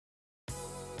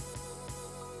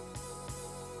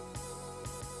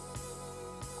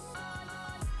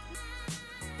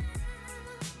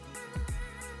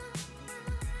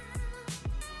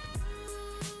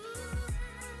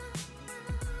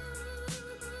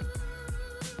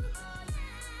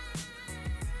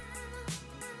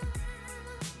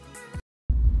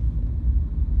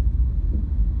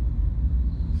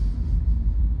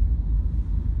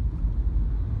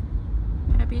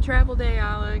travel day,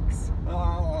 Alex.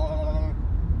 Wow.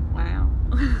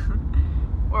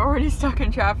 We're already stuck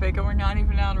in traffic and we're not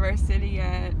even out of our city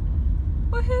yet.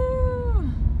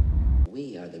 Woohoo!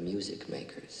 We are the music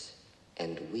makers,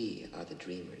 and we are the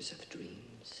dreamers of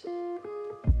dreams.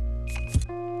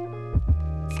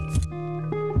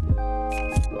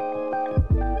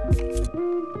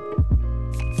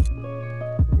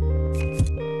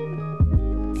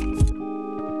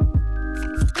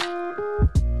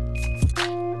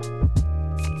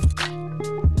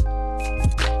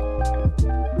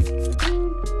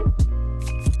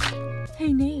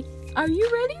 Hey Nate, are you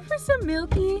ready for some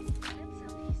milky?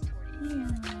 Yeah,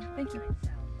 thank you.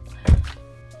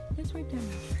 Let's wipe down.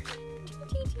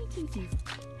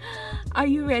 Are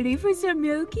you ready for some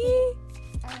milky?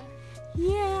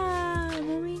 Yeah,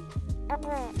 mommy.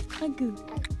 Good.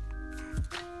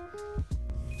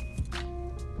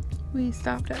 We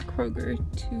stopped at Kroger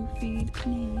to feed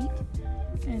Nate,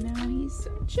 and now he's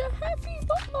such a happy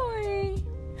boy.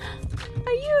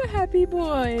 Are you a happy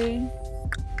boy?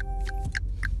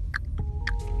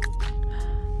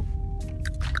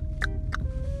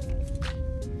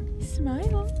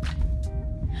 Smile.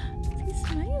 Say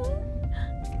smile.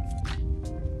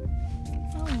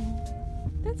 Oh,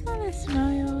 that's not a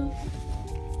smile.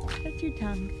 That's your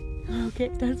tongue. Okay,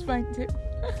 that's fine too.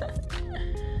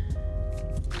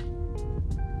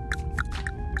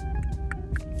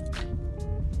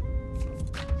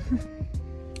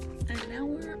 And now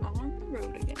we're on the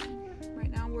road again.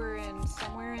 Right now we're in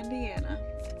somewhere Indiana.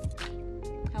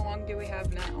 How long do we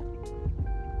have now?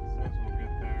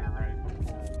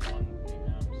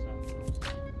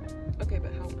 Okay,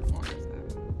 but how long is that?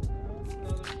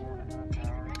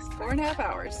 4.5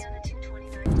 hours.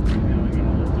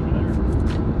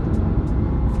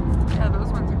 Yeah, those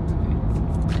ones are moving.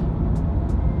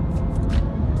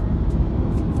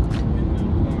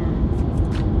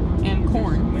 And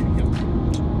corn.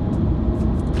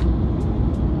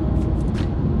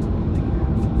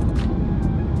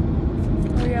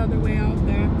 Oh yeah, they're way out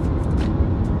there.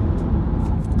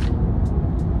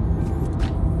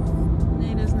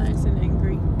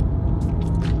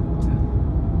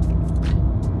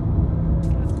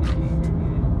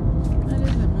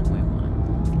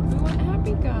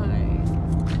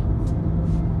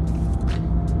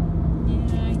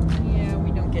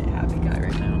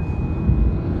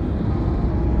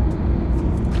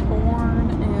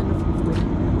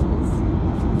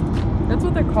 That's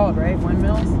what they're called, right?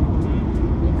 Windmills?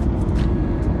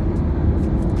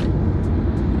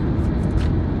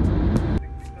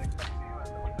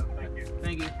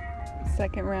 Thank you.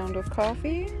 Second round of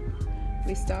coffee.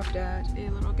 We stopped at a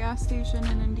little gas station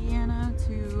in Indiana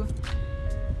to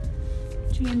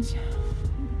change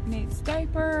Nate's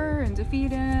diaper and to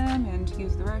feed him and to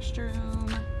use the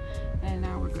restroom. And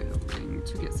now we're going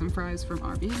to get some fries from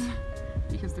Arby's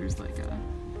because there's like a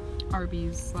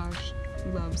Arby's /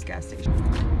 Love's gas station.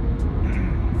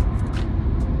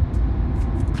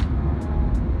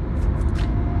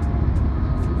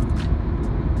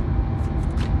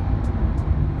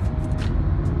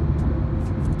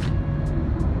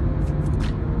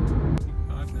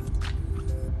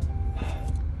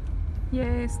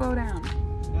 Yay, slow down.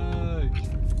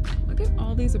 Look at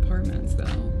all these apartments though.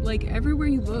 Like everywhere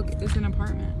you look is an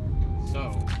apartment.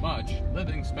 So much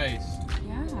living space.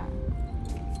 Yeah.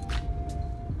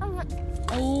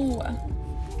 Oh,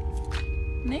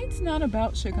 Nate's not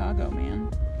about Chicago, man.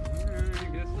 I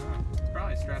guess not. It's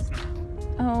probably stressing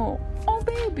him out. Oh,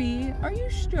 baby, are you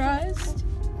stressed?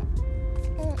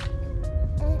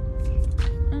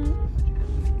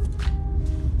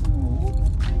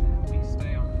 We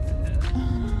stay on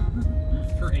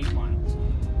this for 8 miles.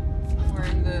 We're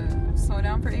in the slow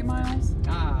down for 8 miles?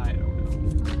 I don't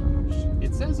know. Oh, gosh.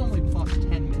 It says only plus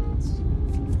 10 minutes.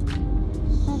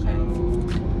 Okay. So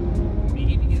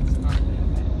maybe it's not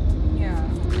that bad. Yeah,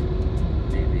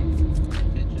 maybe.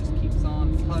 If it just keeps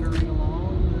on puttering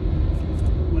along,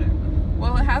 then whatever.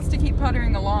 Well, it has to keep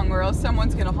puttering along or else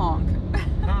someone's gonna honk.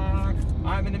 Honk.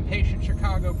 I'm an impatient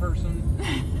Chicago person.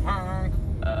 Honk.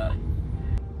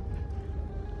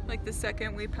 Like the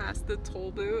second we passed the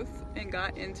toll booth and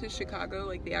got into Chicago,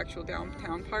 like the actual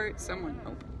downtown part, someone,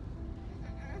 oh.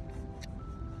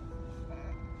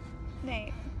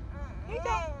 Nate. Here you go.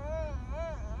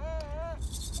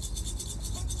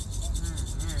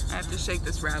 I have to shake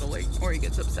this rattling or he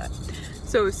gets upset.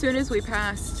 So as soon as we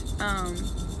passed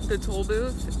the toll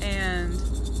booth and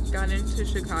got into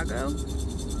Chicago,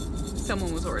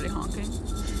 someone was already honking.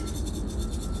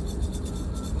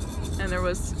 And there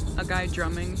was a guy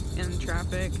drumming in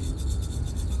traffic,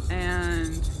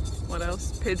 and what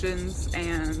else? Pigeons,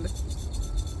 and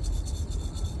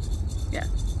yeah.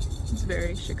 It's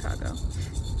very Chicago.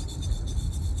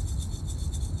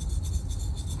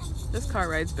 This car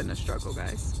ride's been a struggle,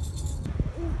 guys.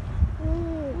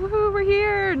 Woohoo, we're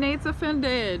here! Nate's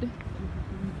offended.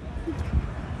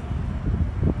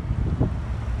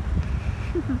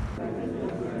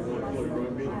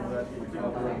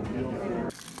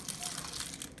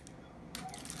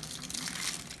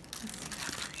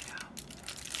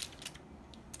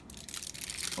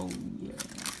 Oh yeah.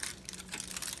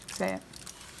 Say it.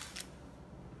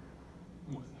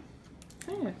 What?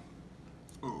 Say it.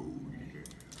 Oh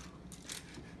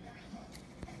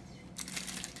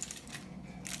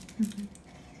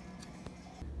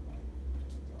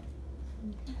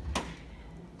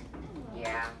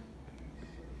Yeah.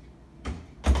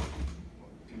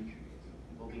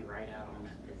 We'll be right out on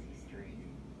that busy street.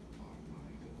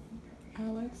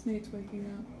 Alex, Nate's waking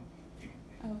up.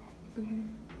 Oh, the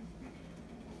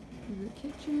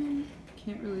kitchen.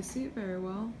 Can't really see it very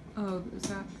well. Oh,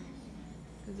 is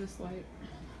this light?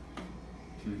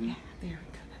 Yeah, there we go.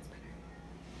 That's better.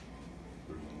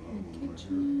 The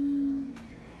kitchen.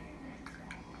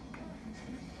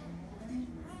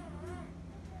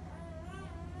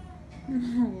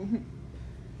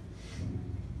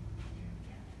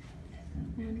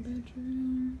 One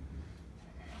bedroom.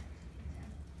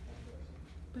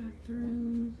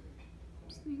 Bathroom.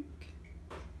 Sink.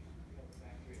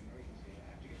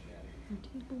 A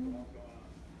table.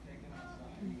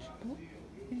 And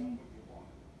Chipotle.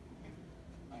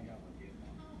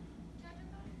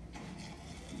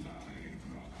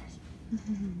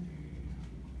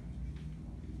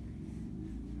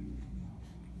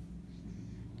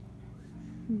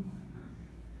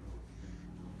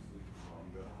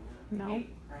 No.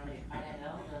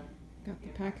 Got the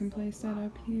pack and play set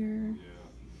up here.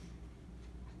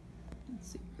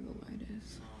 Let's see where the light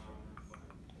is.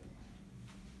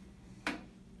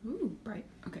 Ooh, bright.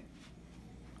 Okay.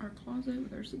 Our closet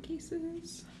with our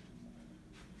suitcases.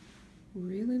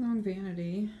 Really long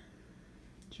vanity.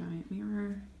 Giant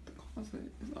mirror. The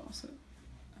closet is also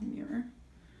a mirror.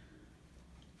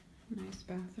 Nice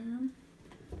bathroom.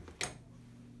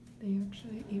 They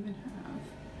actually even have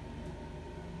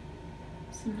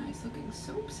some nice looking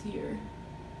soaps here.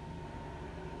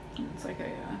 And it's like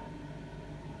a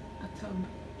tub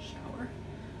shower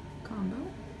combo.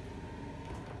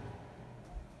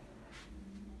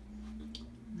 And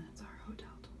that's our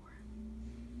hotel tour.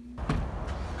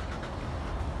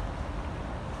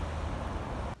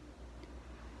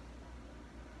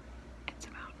 It's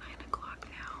about 9 o'clock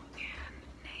now and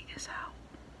Nate is out.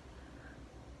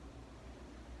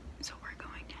 So we're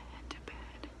going to head to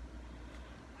bed.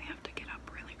 We have to get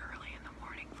up really early in the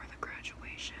morning for the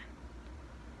graduation.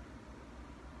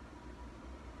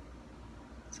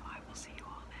 So I will see you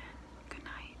all then. Good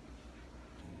night.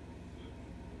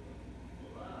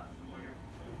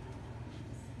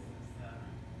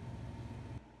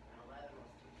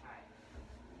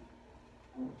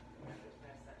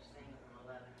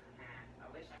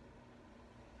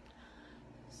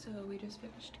 So we just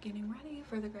finished getting ready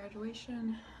for the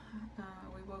graduation.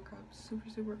 We woke up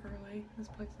super early. This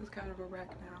place is kind of a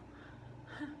wreck now.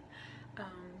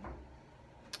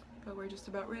 But we're just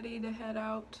about ready to head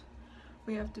out.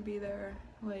 We have to be there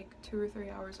like 2 or 3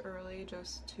 hours early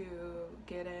just to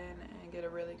get in and get a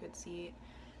really good seat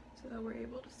so that we're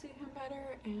able to see him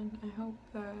better, and I hope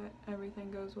that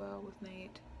everything goes well with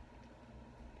Nate.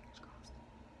 Fingers crossed.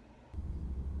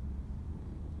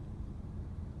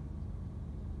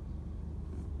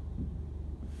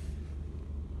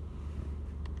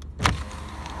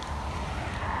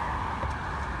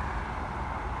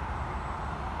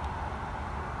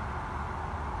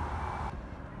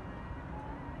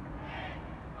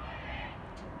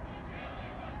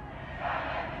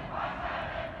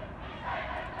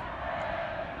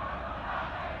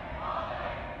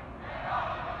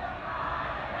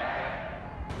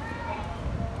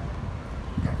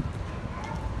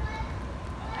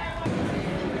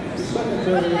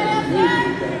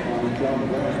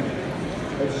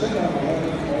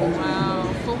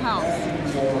 Wow, full house.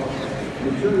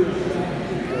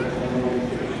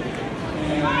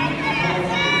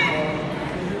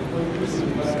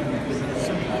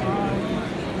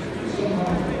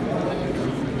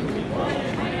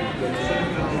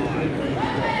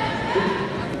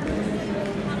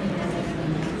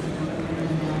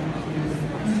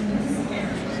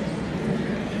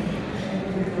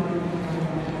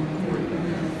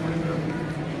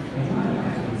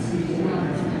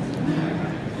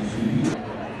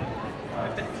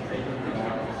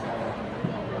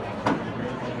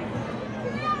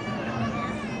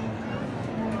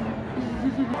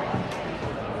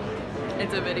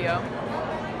 It's a video.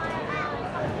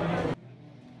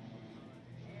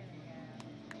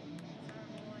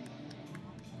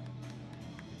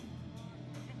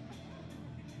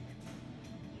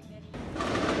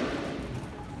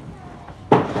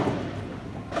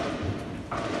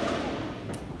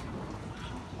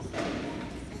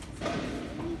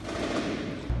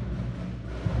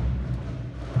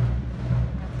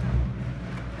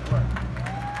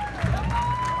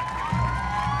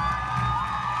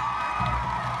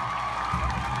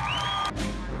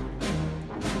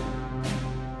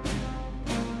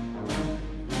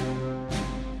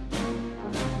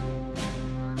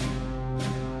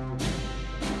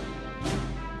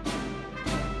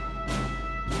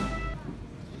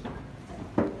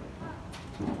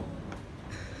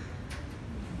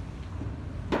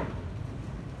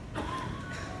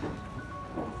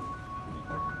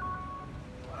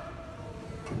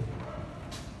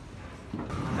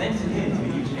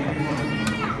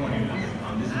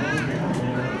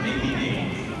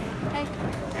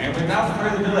 And without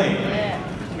further delay,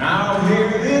 now hear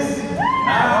this,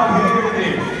 now hear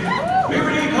this.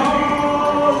 Liberty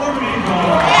Call, Liberty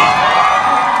Call.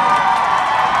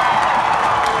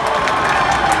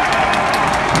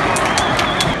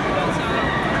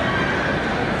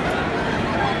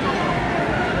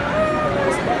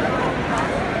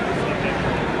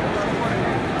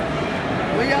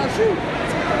 Where y'all shoot?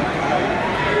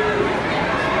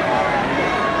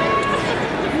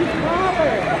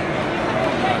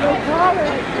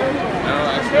 No,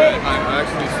 I'm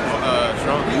actually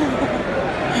shrunk.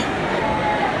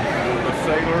 The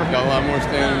sailor. Got a lot more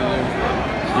standing to do.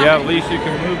 Yeah, at least you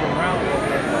can move around.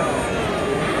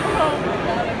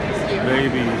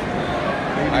 Maybe.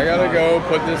 I gotta go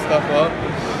put this stuff up.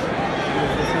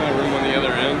 There's just no room on the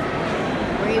other end.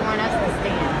 Where do you want us to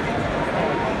stand?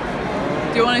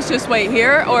 Do you want us to just wait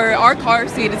here, or our car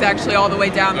seat is actually all the way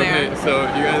down Okay, there? so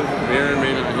you guys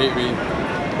may not hate me,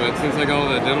 but since I got all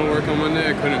that dental work on Monday,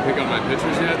 I couldn't pick up my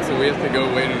pictures yet, so we have to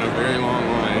go wait in a very long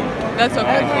line. That's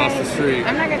okay. Across the street.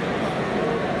 I'm not gonna.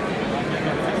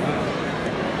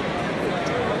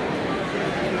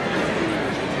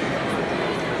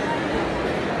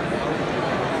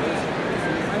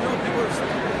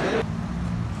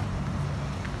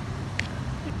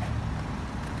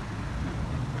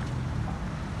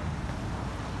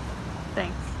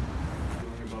 Thanks.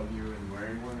 Something about you and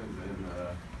wearing one is in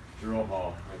drill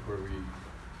hall, like where we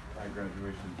had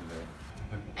graduation today.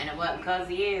 And it wasn't because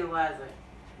of you, was it?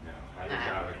 No, I just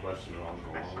got a question wrong for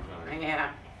a long time.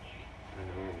 Yeah. I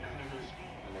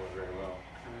know it very well.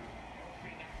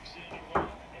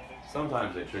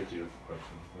 Sometimes they trick you with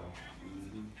questions,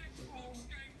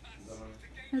 though.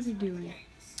 How's he doing?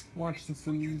 Watching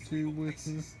some YouTube with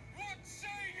you. So.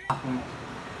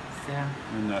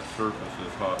 And that surface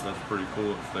is hot. That's pretty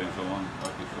cool. It stays on.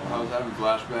 Like it's I was having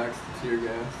flashbacks to tear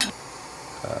gas.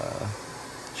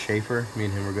 Schaefer, me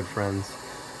and him were good friends.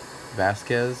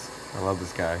 Vasquez, I love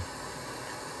this guy.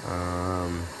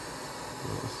 Who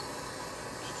else?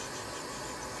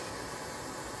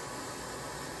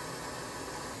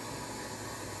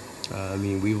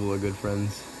 Me and Weevil are good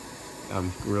friends.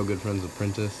 I'm real good friends with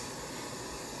Prentice.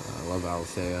 I love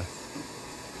Alisea.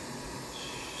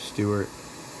 Stewart,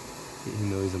 even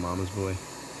though he's a mama's boy.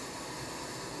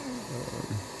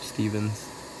 Stevens.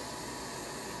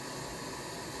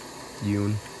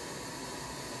 Yoon.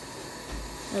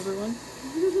 Everyone?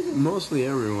 Mostly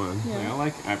everyone. Yeah.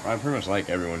 Like, I pretty much like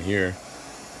everyone here.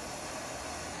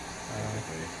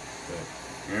 But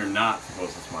you're not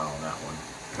supposed to smile on that one.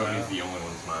 Cody's the only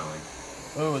one smiling.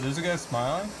 Oh, there's a guy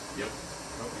smiling? Yep.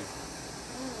 Cody.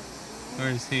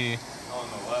 Where's he? On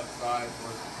the left side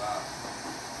towards the top.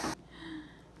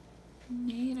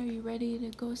 Nate, are you ready to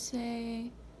go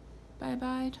say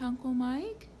bye-bye to Uncle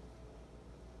Mike?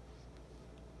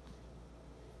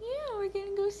 Yeah, we're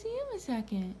gonna go see him a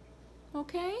second.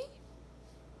 Okay?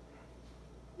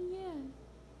 Yeah.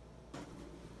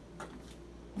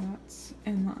 Lots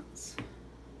and lots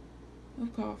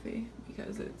of coffee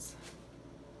because it's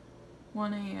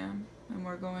 1 a.m. and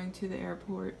we're going to the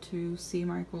airport to see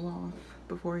Michael off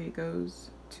before he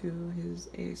goes to his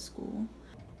A school.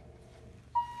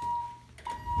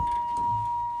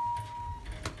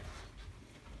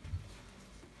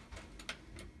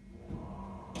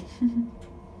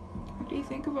 What do you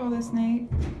think of all this, Nate?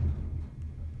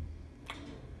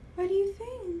 What do you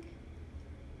think?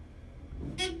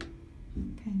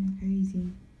 Kind of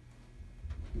crazy.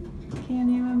 Can't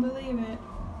even believe it.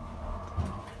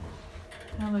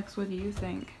 Alex, what do you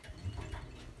think?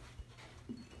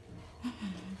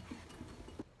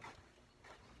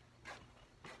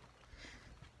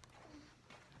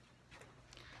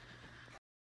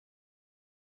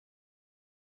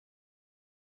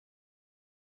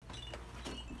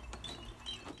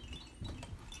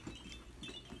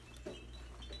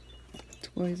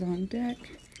 Toys on deck,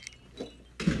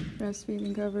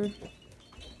 breastfeeding cover,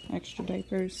 extra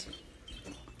diapers.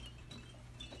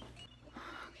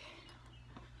 Okay,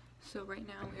 so right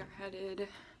now we are headed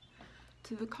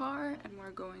to the car and we're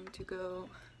going to go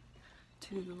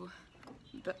to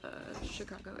the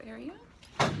Chicago area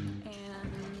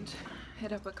and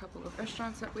hit up a couple of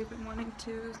restaurants that we've been wanting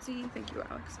to see. Thank you,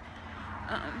 Alex.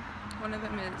 One of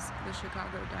them is the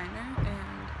Chicago Diner,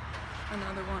 and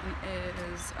another one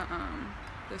is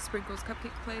the Sprinkles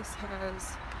Cupcake Place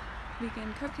has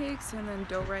vegan cupcakes, and then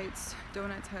Dough Rights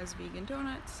Donuts has vegan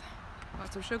donuts,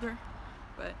 lots of sugar.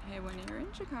 But hey, when you're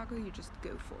in Chicago, you just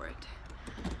go for it.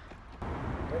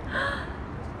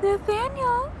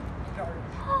 Nathaniel!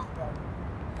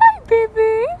 Hi,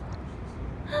 baby!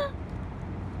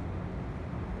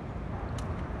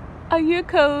 Are you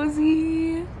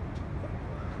cozy?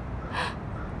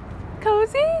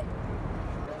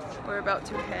 We're about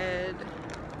to head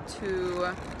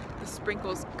to the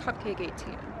Sprinkles Cupcake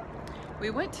ATM.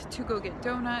 We went to go get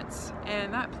donuts,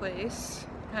 and that place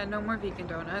had no more vegan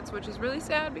donuts, which is really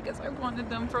sad because I wanted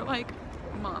them for like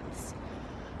months.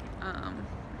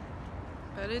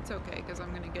 But it's okay because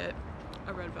I'm gonna get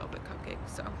a red velvet cupcake,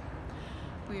 so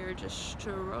we are just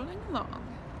strolling along.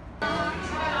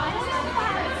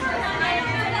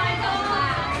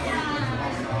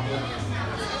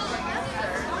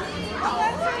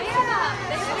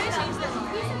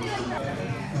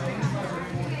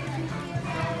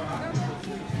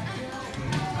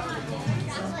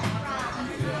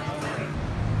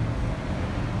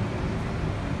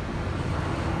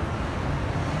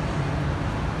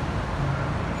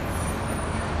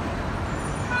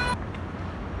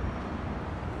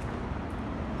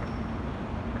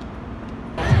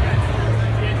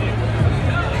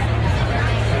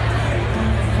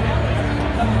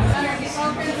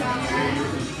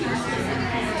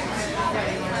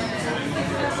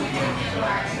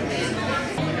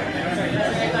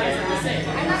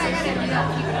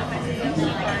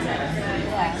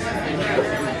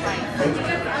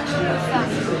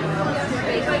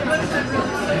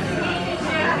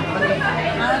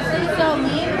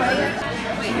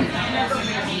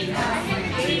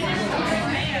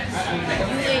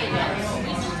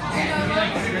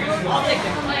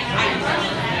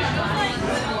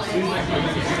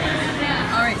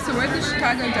 Alright, so we're at the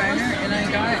Chicago Diner, and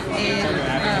I got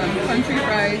a country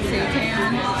fried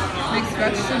seitan, mixed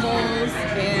vegetables,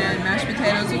 and mashed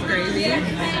potatoes with gravy.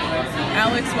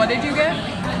 Alex, what did you get?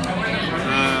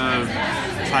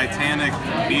 Titanic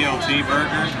BLT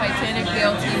burger. Titanic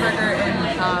BLT burger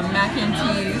and mac and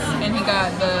cheese, and he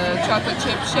got the chocolate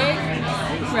chip shake,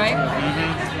 right?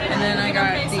 Mm-hmm. And then I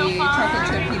got the chocolate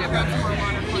chip peanut butter.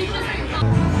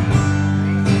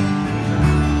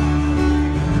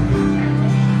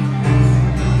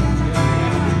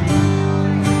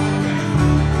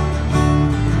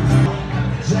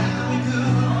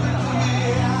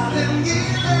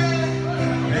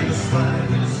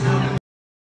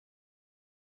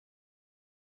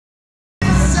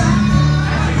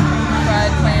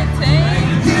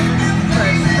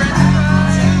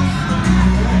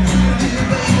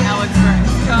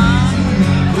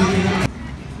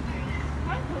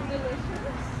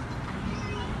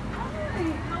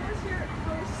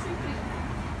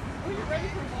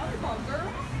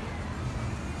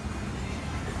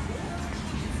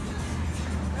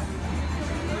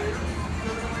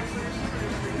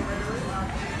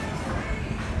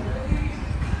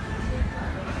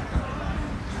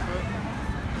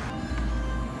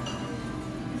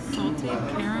 Salted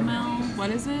caramel, what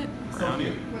is it?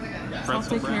 Brownie.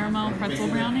 Salted caramel pretzel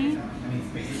brownie.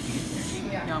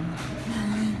 Yum.